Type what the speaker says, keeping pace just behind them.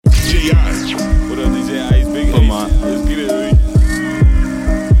DJ Ice. What up, DJ Ice? Big For my, let's get it.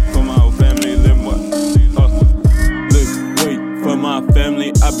 For my whole family, live what? Lift weight for my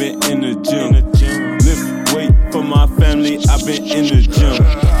family, I've been in the gym. Lift weight for my family, I've been in the gym.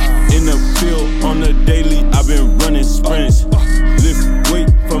 In the field on the daily, I've been running sprints. Lift weight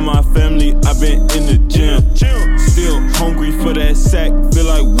for my family, I've been in the gym. Still hungry for that sack, feel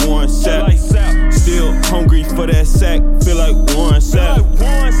like Warren Sapp. Still hungry for that sack, feel like Warren Sapp.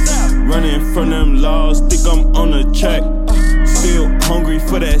 Running from them laws, think I'm on the track. Still hungry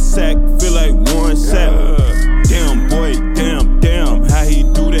for that sack, feel like Warren Sapp. Damn boy, damn, how he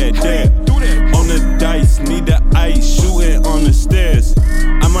do that there? On the dice, need the ice, shooting on the stairs.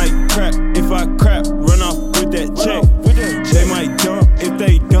 I might crack, if I crap, run off with that check. They might dump, if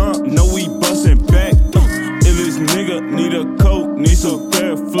they dump, know we bustin' back. Illest nigga, need a coat, need some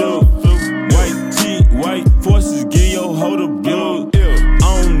fair flu. White tee, white forces, give your hoe the blue.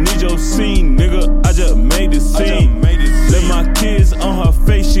 I don't need your scene, nigga, I just made the scene. Let my kids on her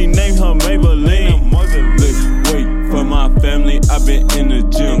face, she named her Maybelline. Lift weight for my family, I've been in the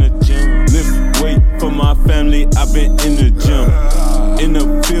gym. Lift weight for my family, I've been in the gym. In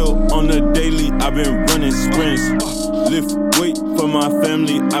the field on the daily, I've been running sprints. Lift weight for my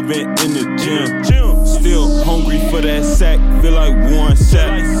family, I've been in the gym. Still hungry for that sack, feel like Warren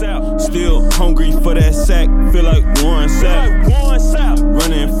Sapp. Still hungry for that sack, feel like Warren Sapp.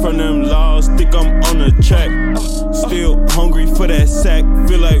 Running from them laws, think I'm on the track. Still hungry for that sack,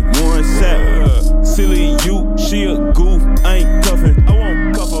 feel like Warren Sapp. Silly you, she a goof, I ain't cuffin'. I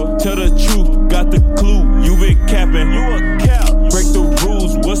won't cuff her. Tell the truth, got the clue, you been capping. You a cap. Break the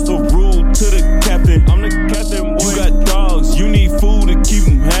rules, what's the rule to the captain? I'm the captain, boy. You got dogs, you need food to keep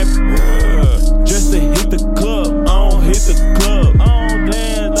them happy. Just to hit the club, I don't hit the club.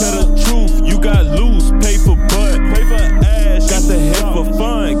 Tell the truth, you got loose, pay for butt. Pay for ass. Got the head for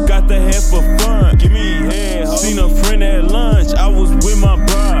fun, got the head for fun. Give me head. Seen a friend at lunch, I was with my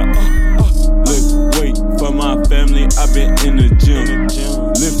bride. Lift weight for my family, I've been in the gym.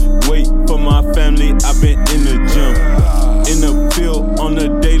 Lift weight for my family, I've been in the gym. In the field on the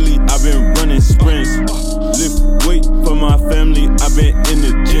daily, I've been running sprints. Lift weight for my family, I've been in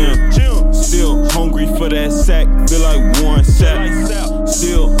the gym. Still hungry for that sack, feel like Warren Sapp.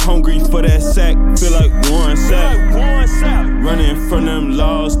 Still hungry for that sack, feel like Warren Sapp. Running from them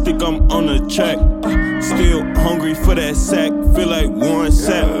laws, think I'm on the track. Still hungry for that sack, feel like Warren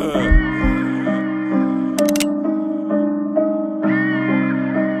Sapp.